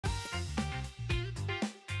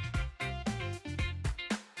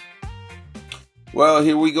Well,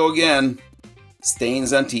 here we go again.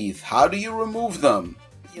 Stains on teeth. How do you remove them?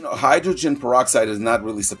 You know, hydrogen peroxide is not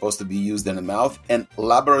really supposed to be used in the mouth, and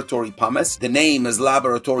laboratory pumice, the name is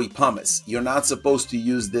laboratory pumice. You're not supposed to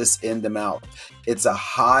use this in the mouth. It's a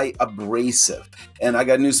high abrasive. And I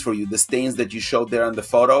got news for you. The stains that you showed there on the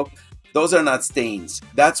photo, those are not stains.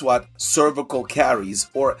 That's what cervical caries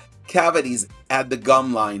or cavities at the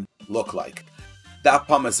gum line look like. That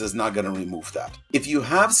pumice is not going to remove that. If you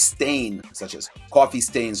have stain, such as coffee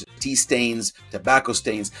stains, tea stains, tobacco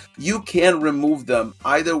stains, you can remove them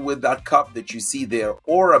either with that cup that you see there,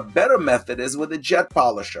 or a better method is with a jet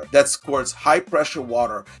polisher that squirts high pressure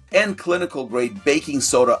water and clinical grade baking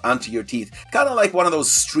soda onto your teeth. Kind of like one of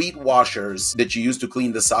those street washers that you use to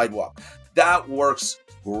clean the sidewalk. That works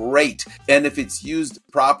great. And if it's used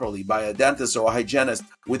properly by a dentist or a hygienist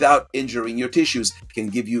without injuring your tissues, can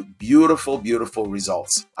give you beautiful, beautiful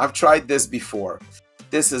results. I've tried this before.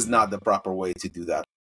 This is not the proper way to do that.